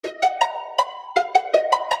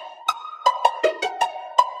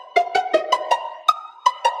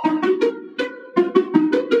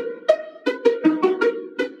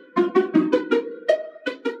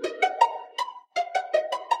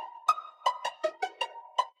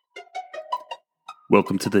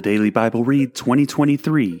Welcome to the Daily Bible Read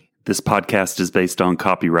 2023. This podcast is based on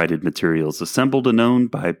copyrighted materials assembled and owned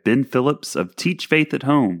by Ben Phillips of Teach Faith at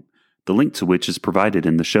Home, the link to which is provided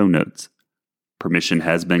in the show notes. Permission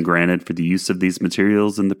has been granted for the use of these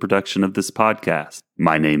materials in the production of this podcast.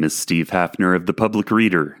 My name is Steve Hafner of The Public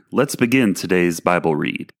Reader. Let's begin today's Bible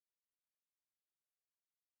read.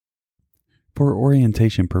 For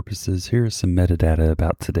orientation purposes, here is some metadata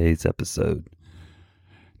about today's episode.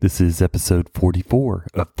 This is episode 44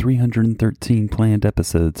 of 313 planned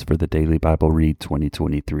episodes for the Daily Bible Read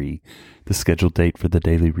 2023. The scheduled date for the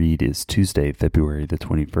Daily Read is Tuesday, February the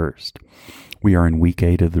 21st. We are in week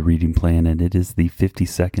 8 of the reading plan, and it is the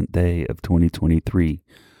 52nd day of 2023.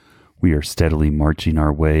 We are steadily marching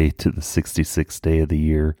our way to the 66th day of the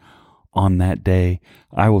year. On that day,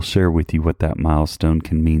 I will share with you what that milestone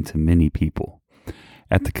can mean to many people.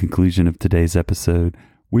 At the conclusion of today's episode,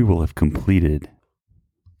 we will have completed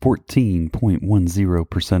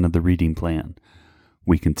 14.10% of the reading plan.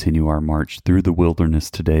 We continue our march through the wilderness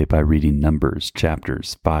today by reading Numbers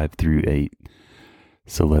chapters 5 through 8.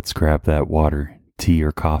 So let's grab that water, tea,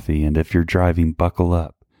 or coffee, and if you're driving, buckle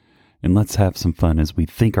up. And let's have some fun as we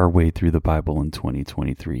think our way through the Bible in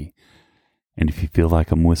 2023. And if you feel like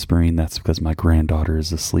I'm whispering, that's because my granddaughter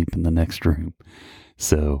is asleep in the next room.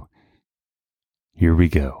 So, here we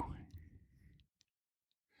go.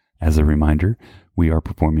 As a reminder, we are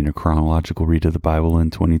performing a chronological read of the Bible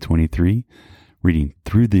in 2023, reading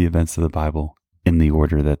through the events of the Bible in the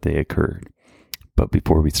order that they occurred. But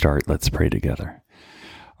before we start, let's pray together.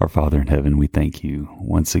 Our Father in heaven, we thank you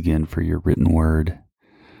once again for your written word,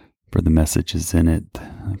 for the messages in it,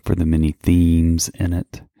 for the many themes in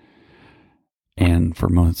it, and for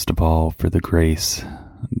most of all, for the grace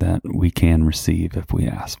that we can receive if we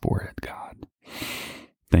ask for it, God.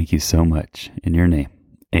 Thank you so much. In your name,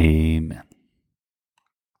 amen.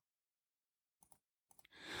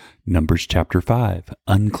 Numbers chapter 5,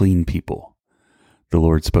 Unclean People. The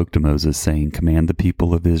Lord spoke to Moses, saying, Command the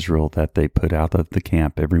people of Israel that they put out of the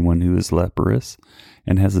camp everyone who is leprous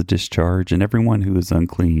and has a discharge, and everyone who is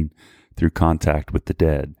unclean through contact with the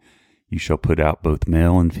dead. You shall put out both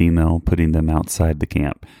male and female, putting them outside the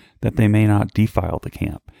camp, that they may not defile the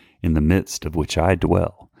camp, in the midst of which I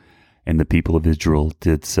dwell. And the people of Israel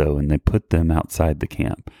did so, and they put them outside the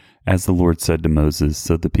camp. As the Lord said to Moses,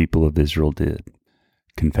 so the people of Israel did.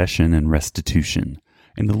 Confession and restitution.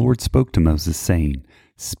 And the Lord spoke to Moses, saying,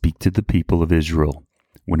 Speak to the people of Israel.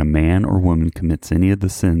 When a man or woman commits any of the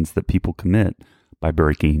sins that people commit by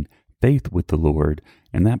breaking faith with the Lord,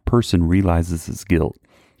 and that person realizes his guilt,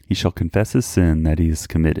 he shall confess his sin that he has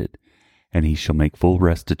committed, and he shall make full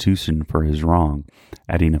restitution for his wrong,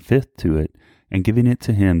 adding a fifth to it, and giving it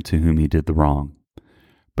to him to whom he did the wrong.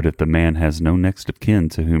 But if the man has no next of kin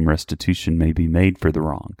to whom restitution may be made for the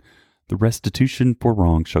wrong, the restitution for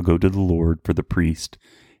wrong shall go to the Lord for the priest,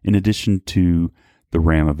 in addition to the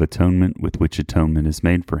ram of atonement with which atonement is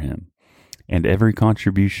made for him. And every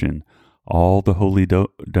contribution, all the holy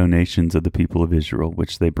donations of the people of Israel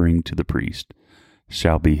which they bring to the priest,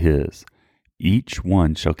 shall be his. Each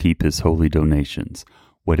one shall keep his holy donations.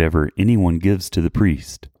 Whatever anyone gives to the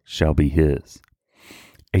priest shall be his.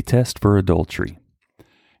 A test for adultery.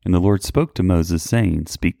 And the Lord spoke to Moses, saying,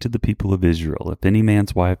 Speak to the people of Israel. If any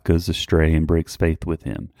man's wife goes astray and breaks faith with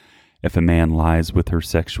him, if a man lies with her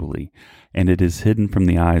sexually, and it is hidden from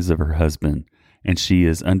the eyes of her husband, and she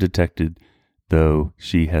is undetected, though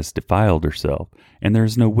she has defiled herself, and there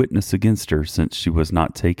is no witness against her, since she was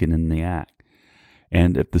not taken in the act.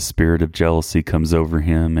 And if the spirit of jealousy comes over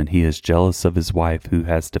him, and he is jealous of his wife who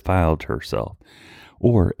has defiled herself,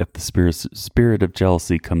 or if the spirit of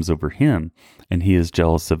jealousy comes over him, and he is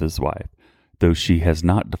jealous of his wife, though she has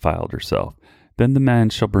not defiled herself, then the man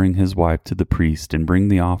shall bring his wife to the priest, and bring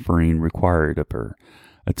the offering required of her,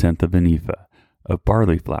 1/10 of an ephah of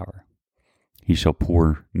barley flour. He shall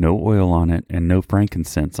pour no oil on it, and no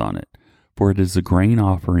frankincense on it, for it is a grain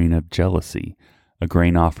offering of jealousy, a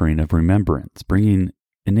grain offering of remembrance, bringing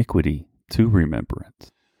iniquity to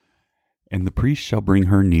remembrance. And the priest shall bring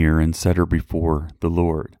her near and set her before the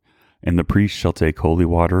Lord. And the priest shall take holy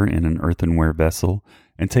water in an earthenware vessel,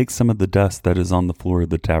 and take some of the dust that is on the floor of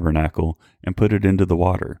the tabernacle, and put it into the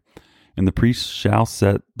water. And the priest shall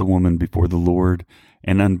set the woman before the Lord,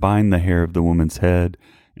 and unbind the hair of the woman's head,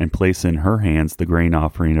 and place in her hands the grain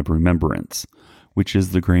offering of remembrance, which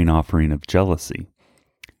is the grain offering of jealousy.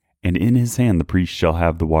 And in his hand the priest shall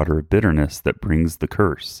have the water of bitterness that brings the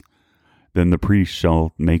curse. Then the priest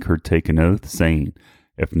shall make her take an oath, saying,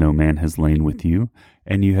 If no man has lain with you,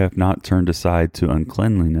 and you have not turned aside to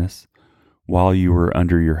uncleanliness, while you were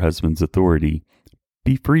under your husband's authority,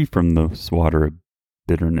 be free from the water of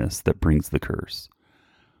bitterness that brings the curse.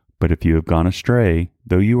 But if you have gone astray,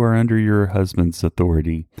 though you are under your husband's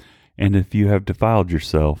authority, and if you have defiled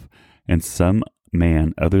yourself, and some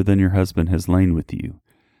man other than your husband has lain with you,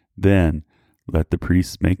 then let the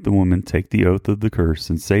priest make the woman take the oath of the curse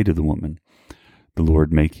and say to the woman, the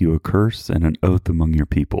Lord make you a curse and an oath among your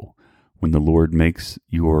people, when the Lord makes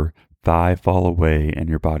your thigh fall away and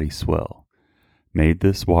your body swell. May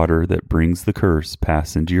this water that brings the curse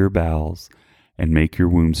pass into your bowels, and make your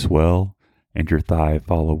womb swell, and your thigh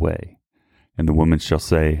fall away. And the woman shall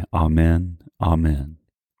say, Amen, Amen.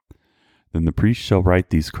 Then the priest shall write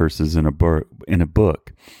these curses in a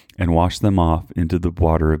book, and wash them off into the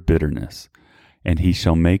water of bitterness. And he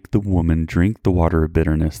shall make the woman drink the water of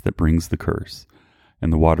bitterness that brings the curse.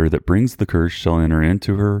 And the water that brings the curse shall enter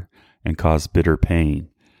into her, and cause bitter pain.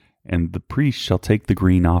 And the priest shall take the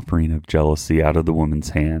grain offering of jealousy out of the woman's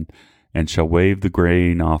hand, and shall wave the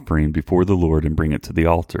grain offering before the Lord and bring it to the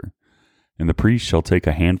altar. And the priest shall take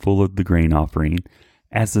a handful of the grain offering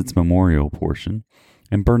as its memorial portion,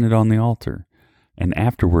 and burn it on the altar, and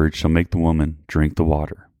afterward shall make the woman drink the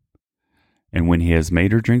water. And when he has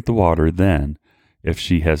made her drink the water, then, if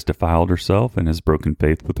she has defiled herself and has broken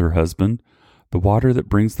faith with her husband, the water that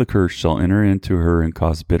brings the curse shall enter into her and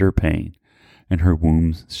cause bitter pain, and her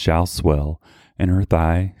womb shall swell, and her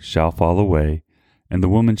thigh shall fall away, and the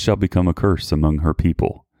woman shall become a curse among her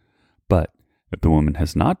people. But if the woman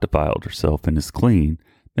has not defiled herself and is clean,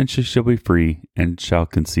 then she shall be free and shall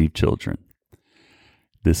conceive children.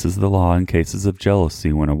 This is the law in cases of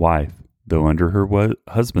jealousy when a wife, though under her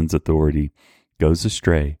husband's authority, goes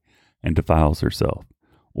astray and defiles herself,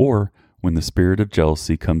 or when the spirit of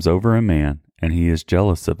jealousy comes over a man and he is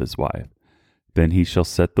jealous of his wife. Then he shall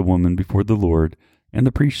set the woman before the Lord, and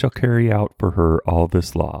the priest shall carry out for her all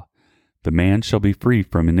this law. The man shall be free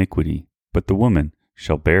from iniquity, but the woman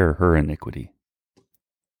shall bear her iniquity.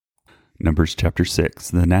 Numbers chapter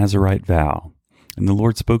 6, the Nazirite vow. And the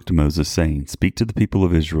Lord spoke to Moses, saying, Speak to the people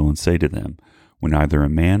of Israel and say to them, when either a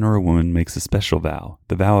man or a woman makes a special vow,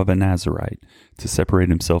 the vow of a Nazirite, to separate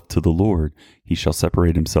himself to the Lord, he shall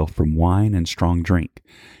separate himself from wine and strong drink.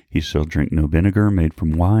 He shall drink no vinegar made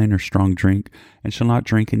from wine or strong drink, and shall not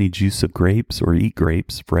drink any juice of grapes or eat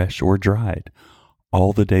grapes, fresh or dried.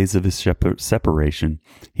 All the days of his separation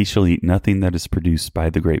he shall eat nothing that is produced by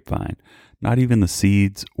the grapevine, not even the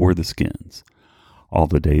seeds or the skins. All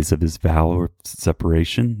the days of his vow of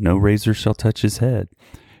separation no razor shall touch his head.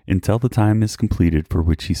 Until the time is completed for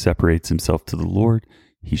which he separates himself to the Lord,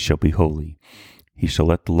 he shall be holy. He shall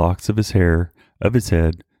let the locks of his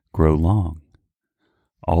head grow long.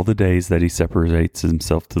 All the days that he separates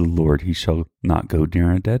himself to the Lord, he shall not go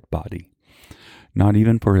near a dead body, not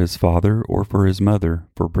even for his father or for his mother,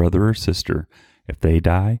 for brother or sister. If they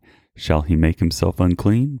die, shall he make himself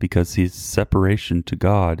unclean, because his separation to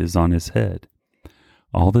God is on his head.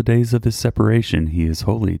 All the days of his separation he is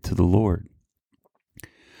holy to the Lord.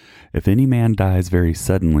 If any man dies very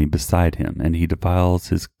suddenly beside him, and he defiles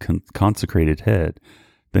his consecrated head,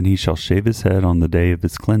 then he shall shave his head on the day of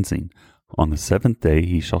his cleansing. On the 7th day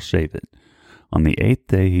he shall shave it. On the 8th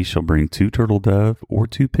day he shall bring 2 turtle dove or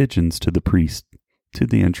 2 pigeons to the priest to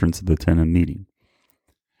the entrance of the tent of meeting.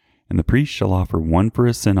 And the priest shall offer one for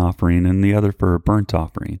a sin offering and the other for a burnt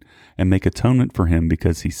offering, and make atonement for him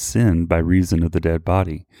because he sinned by reason of the dead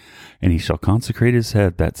body. And he shall consecrate his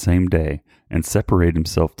head that same day, and separate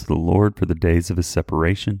himself to the Lord for the days of his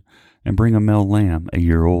separation, and bring a male lamb 1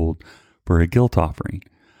 year old for a guilt offering.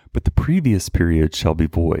 But the previous period shall be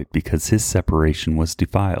void, because his separation was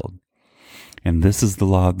defiled. And this is the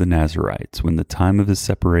law of the Nazirites. When the time of his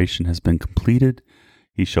separation has been completed,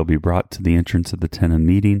 he shall be brought to the entrance of the tent of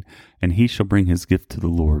meeting, and he shall bring his gift to the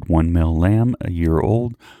Lord, 1 male lamb 1 year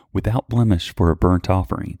old, without blemish for a burnt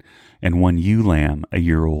offering, and 1 ewe lamb 1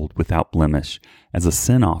 year old without blemish as a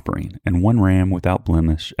sin offering, and 1 ram without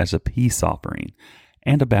blemish as a peace offering,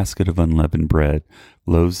 and a basket of unleavened bread,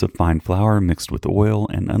 loaves of fine flour mixed with oil,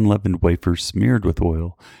 and unleavened wafers smeared with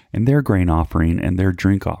oil, and their grain offering and their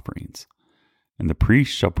drink offerings. And the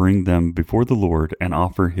priest shall bring them before the Lord and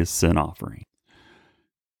offer his sin offering.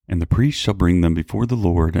 And the priest shall bring them before the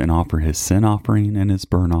Lord and offer his sin offering and his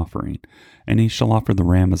burnt offering. And he shall offer the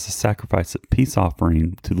ram as a sacrifice of peace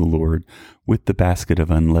offering to the Lord with the basket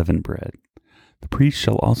of unleavened bread. The priest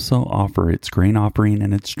shall also offer its grain offering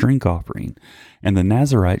and its drink offering. And the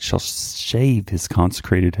Nazirite shall shave his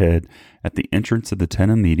consecrated head at the entrance of the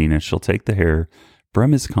tent of meeting, and shall take the hair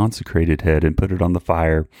from his consecrated head and put it on the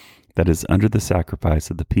fire that is under the sacrifice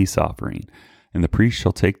of the peace offering. And the priest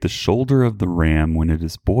shall take the shoulder of the ram when it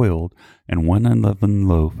is boiled, and 1 unleavened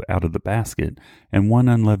loaf out of the basket, and 1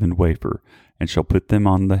 unleavened wafer, and shall put them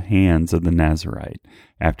on the hands of the Nazarite,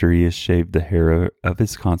 after he has shaved the hair of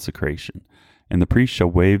his consecration. And the priest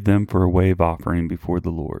shall wave them for a wave offering before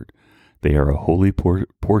the Lord. They are a holy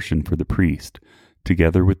portion for the priest,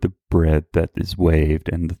 together with the bread that is waved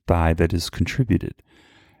and the thigh that is contributed.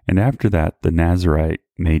 And after that the Nazarite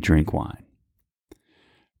may drink wine.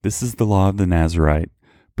 This is the law of the Nazarite.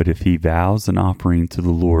 But if he vows an offering to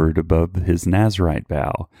the Lord above his Nazarite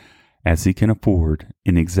vow, as he can afford,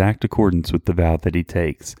 in exact accordance with the vow that he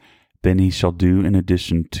takes, then he shall do in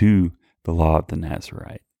addition to the law of the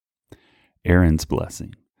Nazarite. Aaron's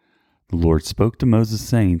blessing. The Lord spoke to Moses,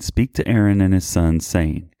 saying, Speak to Aaron and his sons,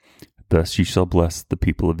 saying, Thus you shall bless the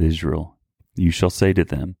people of Israel. You shall say to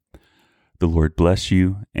them, The Lord bless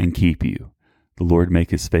you and keep you. The Lord make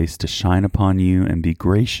his face to shine upon you and be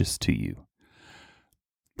gracious to you.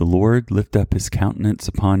 The Lord lift up his countenance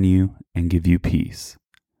upon you and give you peace.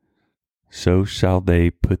 So shall they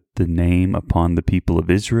put the name upon the people of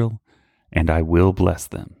Israel, and I will bless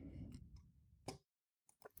them.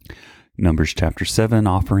 Numbers chapter 7,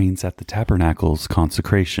 offerings at the tabernacle's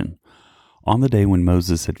consecration. On the day when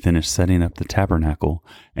Moses had finished setting up the tabernacle,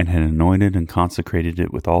 and had anointed and consecrated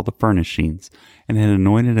it with all the furnishings, and had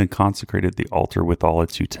anointed and consecrated the altar with all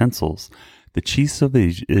its utensils, the chiefs of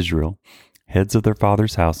Israel, heads of their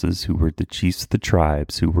fathers' houses, who were the chiefs of the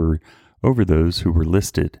tribes, who were over those who were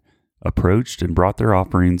listed, approached and brought their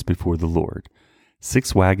offerings before the Lord.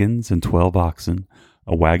 6 wagons and 12 oxen,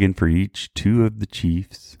 a wagon for each 2 of the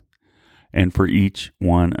chiefs, and for each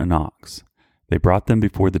one an ox. They brought them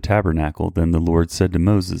before the tabernacle. Then the Lord said to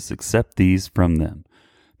Moses, Accept these from them,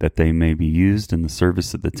 that they may be used in the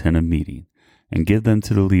service of the tent of meeting, and give them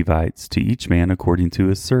to the Levites, to each man according to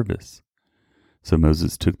his service. So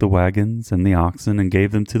Moses took the wagons and the oxen and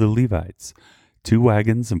gave them to the Levites. 2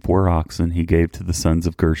 wagons and 4 oxen he gave to the sons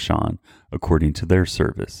of Gershon according to their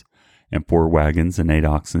service, and 4 wagons and 8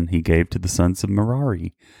 oxen he gave to the sons of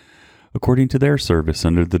Merari according to their service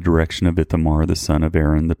under the direction of Ithamar the son of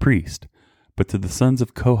Aaron the priest. But to the sons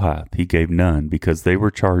of Kohath he gave none, because they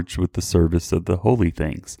were charged with the service of the holy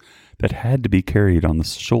things that had to be carried on the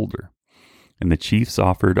shoulder. And the chiefs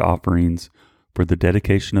offered offerings for the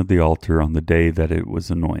dedication of the altar on the day that it was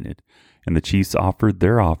anointed. And the chiefs offered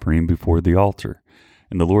their offering before the altar.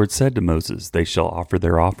 And the Lord said to Moses, They shall offer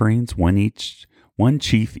their offerings, one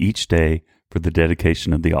chief each day, for the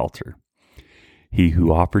dedication of the altar. He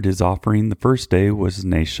who offered his offering the first day was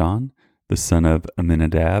Nahshon, the son of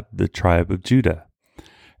Amminadab, the tribe of Judah.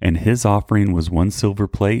 And his offering was 1 silver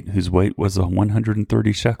plate, whose weight was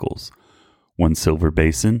 130 shekels, 1 silver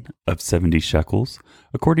basin of 70 shekels,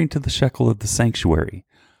 according to the shekel of the sanctuary,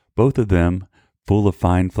 both of them full of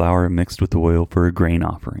fine flour mixed with oil for a grain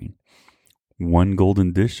offering, 1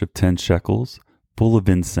 golden dish of 10 shekels, full of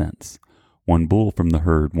incense, 1 bull from the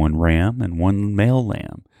herd, 1 ram, and 1 male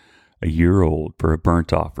lamb, a year old, for a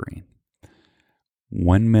burnt offering,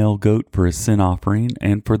 1 male goat for a sin offering,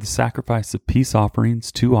 and for the sacrifice of peace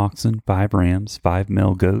offerings, 2 oxen, 5 rams, 5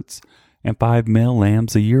 male goats, and 5 male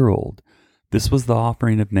lambs a year old. This was the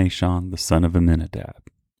offering of Nahshon, the son of Amminadab.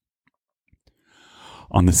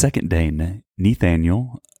 On the second day,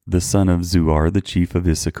 Nethaniel, the son of Zuar, the chief of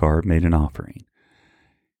Issachar, made an offering.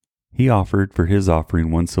 He offered for his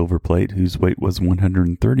offering 1 silver plate, whose weight was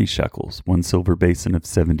 130 shekels, 1 silver basin of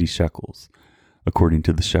 70 shekels, according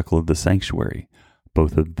to the shekel of the sanctuary,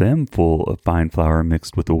 both of them full of fine flour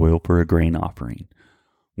mixed with oil for a grain offering,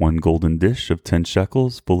 1 golden dish of 10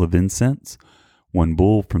 shekels, full of incense, 1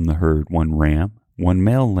 bull from the herd, 1 ram, 1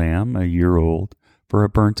 male lamb a year old, for a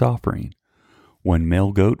burnt offering, 1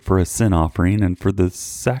 male goat for a sin offering, and for the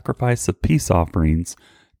sacrifice of peace offerings,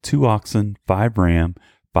 2 oxen, 5 ram,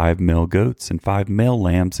 5 male goats, and 5 male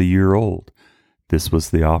lambs a year old. This was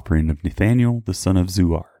the offering of Nethaniel, the son of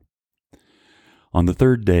Zuar. On the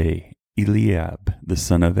third day, Eliab, the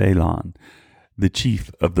son of Elon, the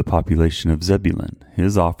chief of the population of Zebulun,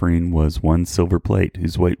 his offering was 1 silver plate,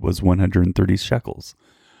 whose weight was 130 shekels,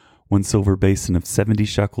 1 silver basin of 70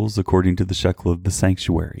 shekels, according to the shekel of the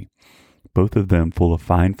sanctuary, both of them full of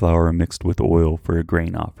fine flour mixed with oil for a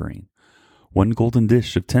grain offering, 1 golden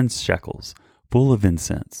dish of 10 shekels, full of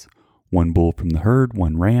incense, 1 bull from the herd,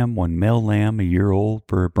 1 ram, 1 male lamb a year old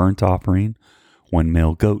for a burnt offering, 1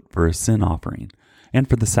 male goat for a sin offering, and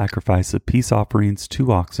for the sacrifice of peace offerings,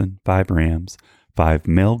 2 oxen, 5 rams, 5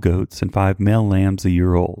 male goats, and 5 male lambs a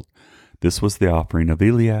year old. This was the offering of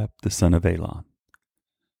Eliab, the son of Elon.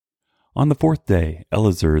 On the fourth day,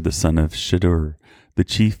 Eleazar, the son of Shedeur, the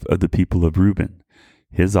chief of the people of Reuben,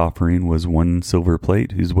 his offering was 1 silver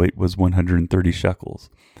plate, whose weight was 130 shekels,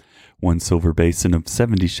 1 silver basin of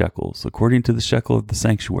 70 shekels, according to the shekel of the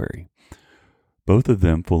sanctuary, both of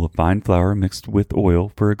them full of fine flour mixed with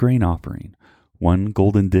oil for a grain offering, 1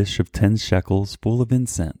 golden dish of 10 shekels full of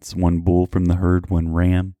incense, 1 bull from the herd, 1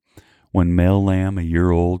 ram, 1 male lamb a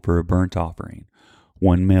year old for a burnt offering,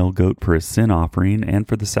 1 male goat for a sin offering, and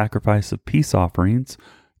for the sacrifice of peace offerings,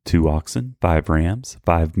 2 oxen, 5 rams,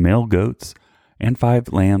 5 male goats, and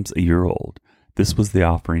 5 lambs a year old. This was the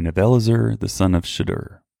offering of Elazar the son of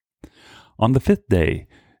Shedeur. On the 5th day,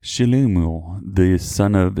 Shelumiel the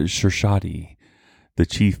son of Shurshadi, the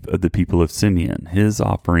chief of the people of Simeon, his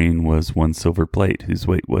offering was 1 silver plate, whose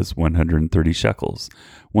weight was 130 shekels,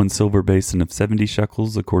 1 silver basin of 70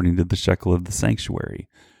 shekels, according to the shekel of the sanctuary,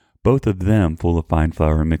 both of them full of fine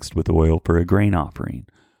flour mixed with oil for a grain offering,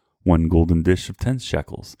 1 golden dish of 10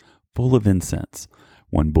 shekels, full of incense,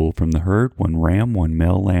 1 bull from the herd, 1 ram, 1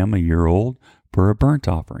 male lamb a year old for a burnt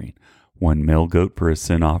offering, 1 male goat for a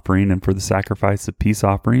sin offering, and for the sacrifice of peace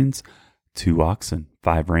offerings, 2 oxen,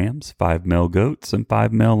 5 rams, 5 male goats, and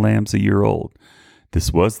 5 male lambs a year old.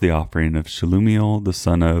 This was the offering of Shelumiel the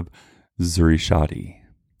son of Zurishadai.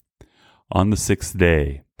 On the 6th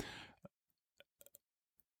day,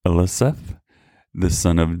 Elisaph the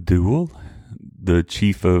son of Deuel, the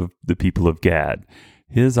chief of the people of Gad,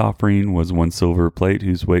 his offering was 1 silver plate,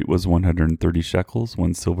 whose weight was 130 shekels,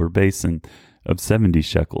 1 silver basin of 70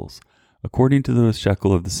 shekels, according to the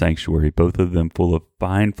shekel of the sanctuary, both of them full of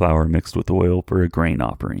fine flour mixed with oil for a grain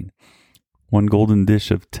offering, 1 golden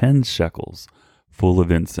dish of 10 shekels, full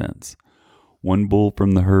of incense, 1 bull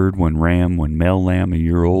from the herd, 1 ram, 1 male lamb a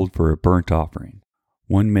year old for a burnt offering,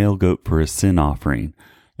 1 male goat for a sin offering,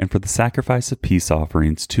 and for the sacrifice of peace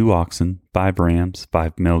offerings, 2 oxen, 5 rams,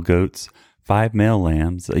 5 male goats, 5 male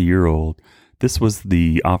lambs a year old. This was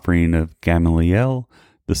the offering of Gamaliel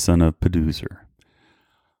the son of Peduzur.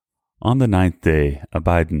 On the 9th day,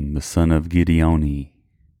 Abidan the son of Gideoni,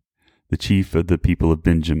 the chief of the people of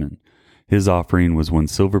Benjamin, his offering was 1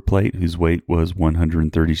 silver plate, whose weight was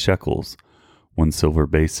 130 shekels, 1 silver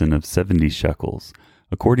basin of 70 shekels,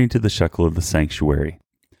 according to the shekel of the sanctuary,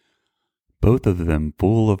 both of them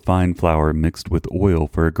full of fine flour mixed with oil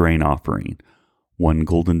for a grain offering, 1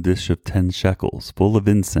 golden dish of 10 shekels, full of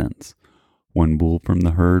incense, 1 bull from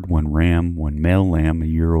the herd, 1 ram, 1 male lamb a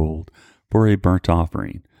year old for a burnt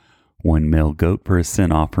offering, 1 male goat for a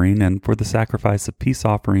sin offering, and for the sacrifice of peace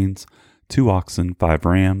offerings, 2 oxen, 5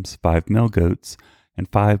 rams, 5 male goats, and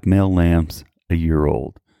 5 male lambs a year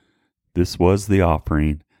old. This was the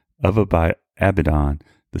offering of Abidan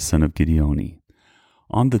the son of Gideoni.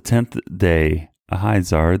 On the 10th day,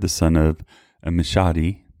 Ahiezer the son of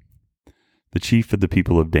Amishadi, the chief of the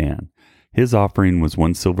people of Dan, his offering was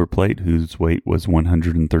 1 silver plate, whose weight was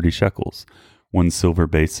 130 shekels, 1 silver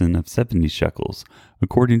basin of 70 shekels,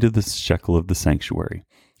 according to the shekel of the sanctuary,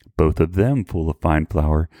 both of them full of fine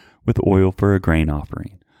flour with oil for a grain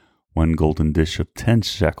offering, 1 golden dish of 10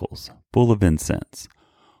 shekels, full of incense,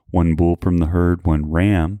 1 bull from the herd, 1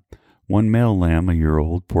 ram, 1 male lamb a year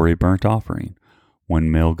old for a burnt offering, 1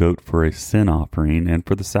 male goat for a sin offering, and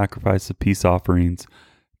for the sacrifice of peace offerings,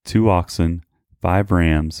 2 oxen, 5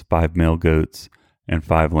 rams, 5 male goats, and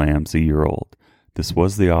 5 lambs a year old. This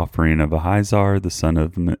was the offering of Ahiezer the son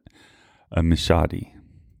of Amishadi.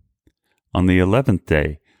 On the 11th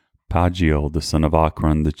day, Pagiel the son of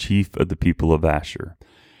Akron, the chief of the people of Asher,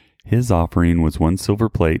 his offering was 1 silver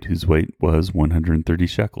plate, whose weight was 130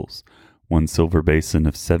 shekels, 1 silver basin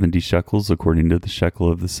of 70 shekels, according to the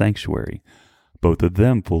shekel of the sanctuary, both of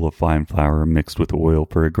them full of fine flour mixed with oil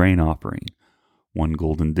for a grain offering, 1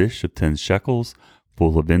 golden dish of 10 shekels,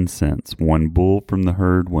 full of incense, 1 bull from the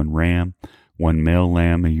herd, 1 ram, 1 male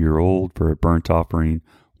lamb a year old for a burnt offering,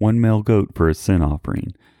 1 male goat for a sin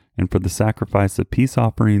offering, and for the sacrifice of peace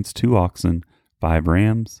offerings, 2 oxen, 5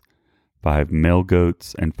 rams, 5 male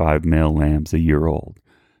goats, and 5 male lambs a year old.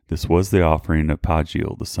 This was the offering of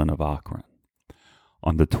Pagiel the son of Akron.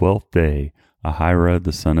 On the 12th day, Ahira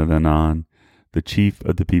the son of Anan, the chief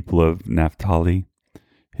of the people of Naphtali,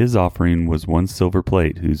 his offering was 1 silver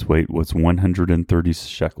plate, whose weight was 130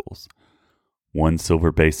 shekels, 1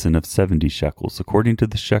 silver basin of 70 shekels, according to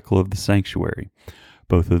the shekel of the sanctuary,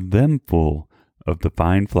 both of them full of the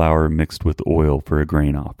fine flour mixed with oil for a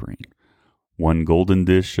grain offering, 1 golden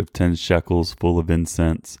dish of 10 shekels full of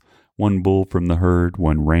incense, 1 bull from the herd,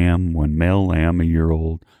 1 ram, 1 male lamb a year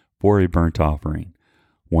old for a burnt offering,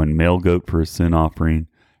 1 male goat for a sin offering,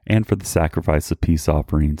 and for the sacrifice of peace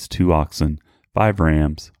offerings, 2 oxen, 5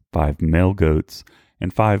 rams, 5 male goats,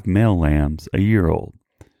 and 5 male lambs a year old.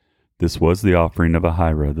 This was the offering of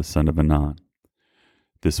Ahira the son of Anan.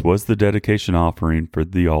 This was the dedication offering for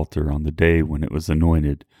the altar on the day when it was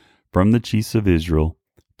anointed, from the chiefs of Israel,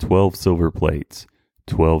 12 silver plates,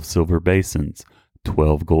 12 silver basins,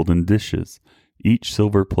 12 golden dishes, each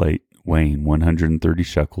silver plate weighing 130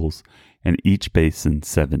 shekels, and each basin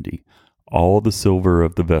 70. All the silver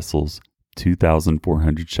of the vessels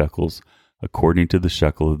 2,400 shekels, according to the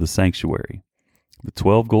shekel of the sanctuary. The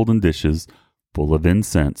 12 golden dishes full of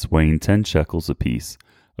incense weighing 10 shekels apiece,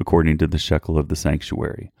 according to the shekel of the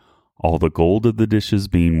sanctuary. All the gold of the dishes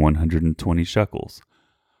being 120 shekels.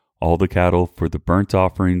 All the cattle for the burnt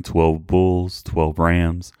offering, 12 bulls, 12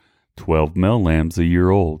 rams, 12 male lambs a year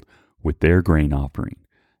old, with their grain offering,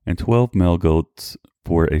 and 12 male goats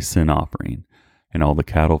for a sin offering, and all the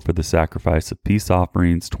cattle for the sacrifice of peace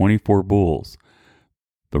offerings, 24 bulls,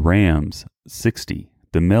 the rams 60,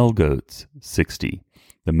 the male goats 60,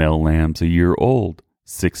 the male lambs a year old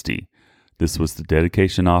 60. This was the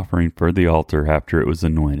dedication offering for the altar after it was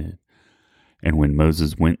anointed. And when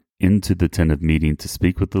Moses went into the tent of meeting to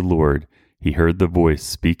speak with the Lord, he heard the voice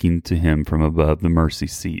speaking to him from above the mercy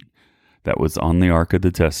seat that was on the ark of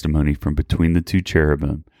the testimony from between the two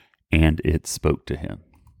cherubim, and it spoke to him.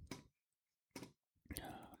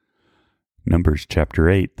 Numbers chapter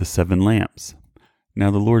 8, the 7 lamps.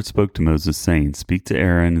 Now the Lord spoke to Moses, saying, Speak to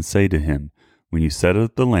Aaron and say to him, When you set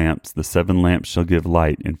up the lamps, the 7 lamps shall give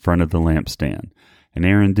light in front of the lampstand. And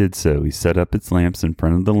Aaron did so. He set up its lamps in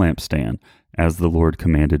front of the lampstand, as the Lord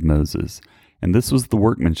commanded Moses. And this was the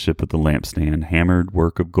workmanship of the lampstand, hammered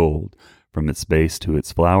work of gold. From its base to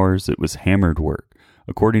its flowers it was hammered work,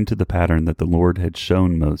 according to the pattern that the Lord had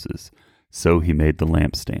shown Moses. So he made the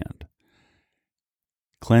lampstand.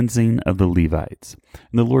 Cleansing of the Levites.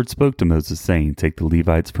 And the Lord spoke to Moses, saying, Take the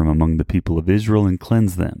Levites from among the people of Israel and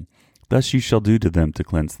cleanse them. Thus you shall do to them to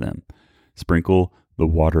cleanse them. Sprinkle the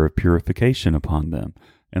water of purification upon them,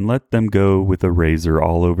 and let them go with a razor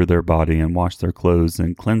all over their body and wash their clothes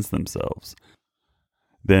and cleanse themselves.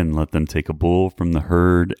 Then let them take a bull from the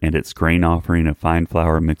herd and its grain offering of fine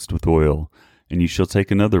flour mixed with oil, and you shall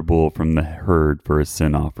take another bull from the herd for a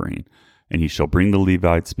sin offering. And you shall bring the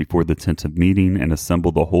Levites before the tent of meeting and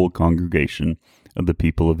assemble the whole congregation of the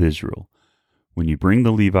people of Israel. When you bring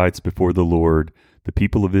the Levites before the Lord, the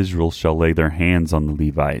people of Israel shall lay their hands on the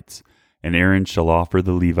Levites, and Aaron shall offer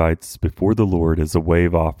the Levites before the Lord as a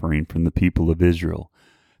wave offering from the people of Israel,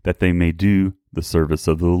 that they may do the service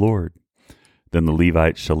of the Lord. Then the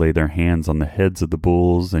Levites shall lay their hands on the heads of the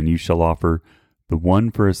bulls, and you shall offer the one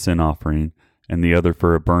for a sin offering, and the other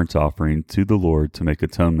for a burnt offering to the Lord to make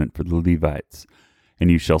atonement for the Levites. And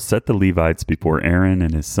you shall set the Levites before Aaron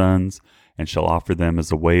and his sons, and shall offer them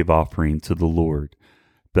as a wave offering to the Lord.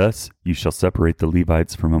 Thus you shall separate the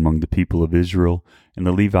Levites from among the people of Israel, and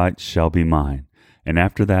the Levites shall be mine. And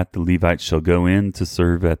after that the Levites shall go in to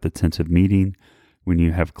serve at the tent of meeting, when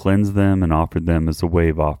you have cleansed them and offered them as a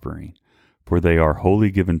wave offering. For they are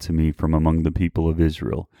wholly given to me from among the people of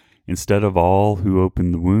Israel. Instead of all who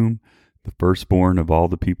open the womb, the firstborn of all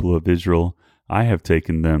the people of Israel, I have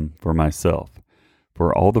taken them for myself.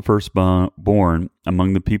 For all the firstborn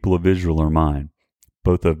among the people of Israel are mine,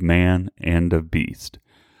 both of man and of beast.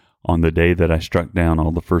 On the day that I struck down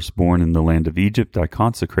all the firstborn in the land of Egypt, I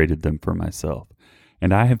consecrated them for myself.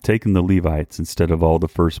 And I have taken the Levites instead of all the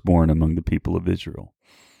firstborn among the people of Israel.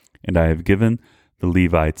 And I have given the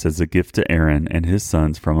Levites as a gift to Aaron and his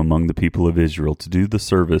sons from among the people of Israel to do the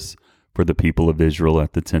service for the people of Israel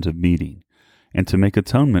at the tent of meeting, and to make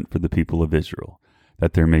atonement for the people of Israel,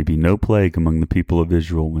 that there may be no plague among the people of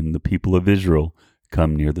Israel when the people of Israel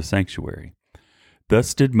come near the sanctuary.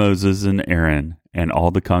 Thus did Moses and Aaron and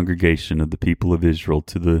all the congregation of the people of Israel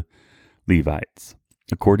to the Levites.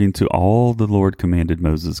 According to all the Lord commanded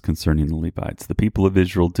Moses concerning the Levites, the people of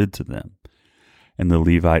Israel did to them. And the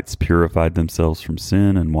Levites purified themselves from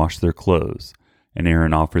sin and washed their clothes. And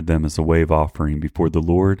Aaron offered them as a wave offering before the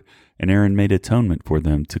Lord, and Aaron made atonement for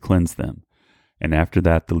them to cleanse them. And after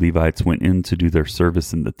that the Levites went in to do their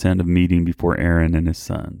service in the tent of meeting before Aaron and his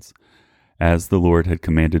sons. As the Lord had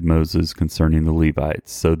commanded Moses concerning the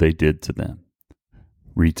Levites, so they did to them.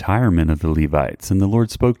 Retirement of the Levites. And the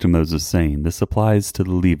Lord spoke to Moses, saying, This applies to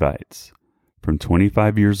the Levites. From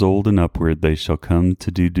 25 years old and upward they shall come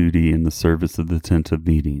to do duty in the service of the tent of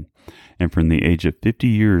meeting. And from the age of 50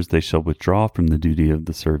 years they shall withdraw from the duty of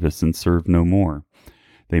the service and serve no more.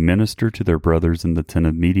 They minister to their brothers in the tent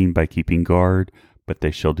of meeting by keeping guard, but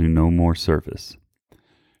they shall do no more service.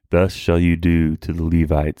 Thus shall you do to the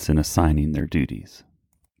Levites in assigning their duties.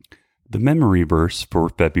 The memory verse for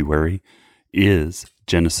February is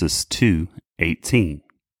Genesis 2:18.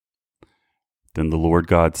 Then the Lord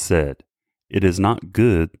God said, It is not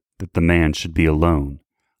good that the man should be alone.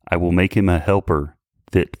 I will make him a helper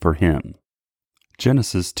fit for him.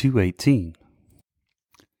 Genesis 2:18.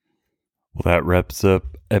 Well, that wraps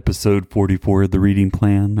up episode 44 of the reading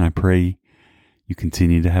plan. I pray you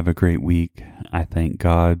continue to have a great week. I thank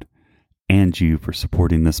God and you for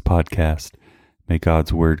supporting this podcast. May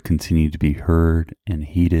God's word continue to be heard and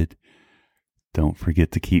heeded. Don't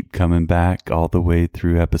forget to keep coming back all the way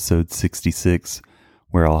through episode 66,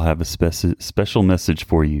 where I'll have a special message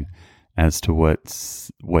for you as to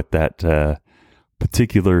what that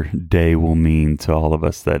particular day will mean to all of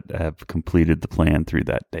us that have completed the plan through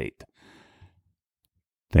that date.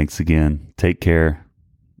 Thanks again. Take care,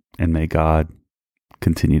 and may God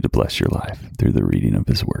continue to bless your life through the reading of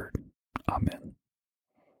His Word. Amen.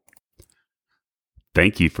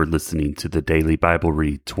 Thank you for listening to the Daily Bible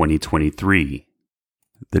Read 2023.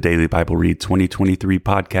 The Daily Bible Read 2023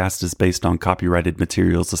 podcast is based on copyrighted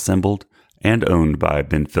materials assembled and owned by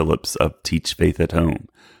Ben Phillips of Teach Faith at Home,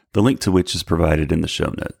 the link to which is provided in the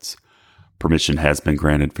show notes. Permission has been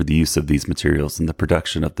granted for the use of these materials in the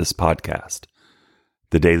production of this podcast.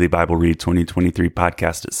 The Daily Bible Read 2023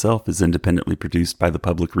 podcast itself is independently produced by the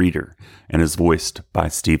Public Reader and is voiced by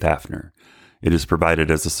Steve Hafner. It is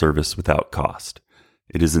provided as a service without cost.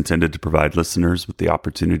 It is intended to provide listeners with the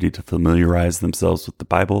opportunity to familiarize themselves with the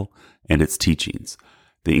Bible and its teachings.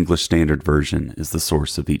 The English Standard Version is the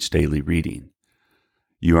source of each daily reading.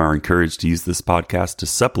 You are encouraged to use this podcast to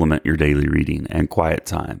supplement your daily reading and quiet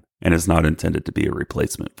time, and is not intended to be a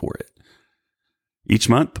replacement for it. Each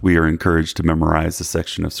month, we are encouraged to memorize a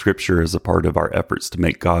section of Scripture as a part of our efforts to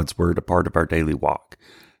make God's Word a part of our daily walk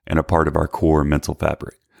and a part of our core mental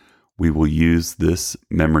fabric. We will use this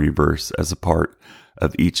memory verse as a part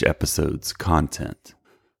of each episode's content.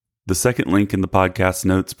 The second link in the podcast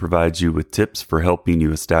notes provides you with tips for helping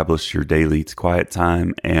you establish your daily quiet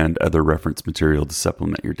time and other reference material to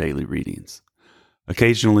supplement your daily readings.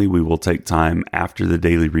 Occasionally, we will take time after the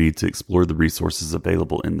daily read to explore the resources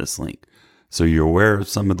available in this link, so you're aware of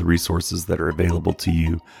some of the resources that are available to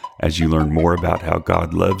you as you learn more about how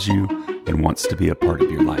God loves you and wants to be a part of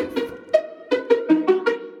your life.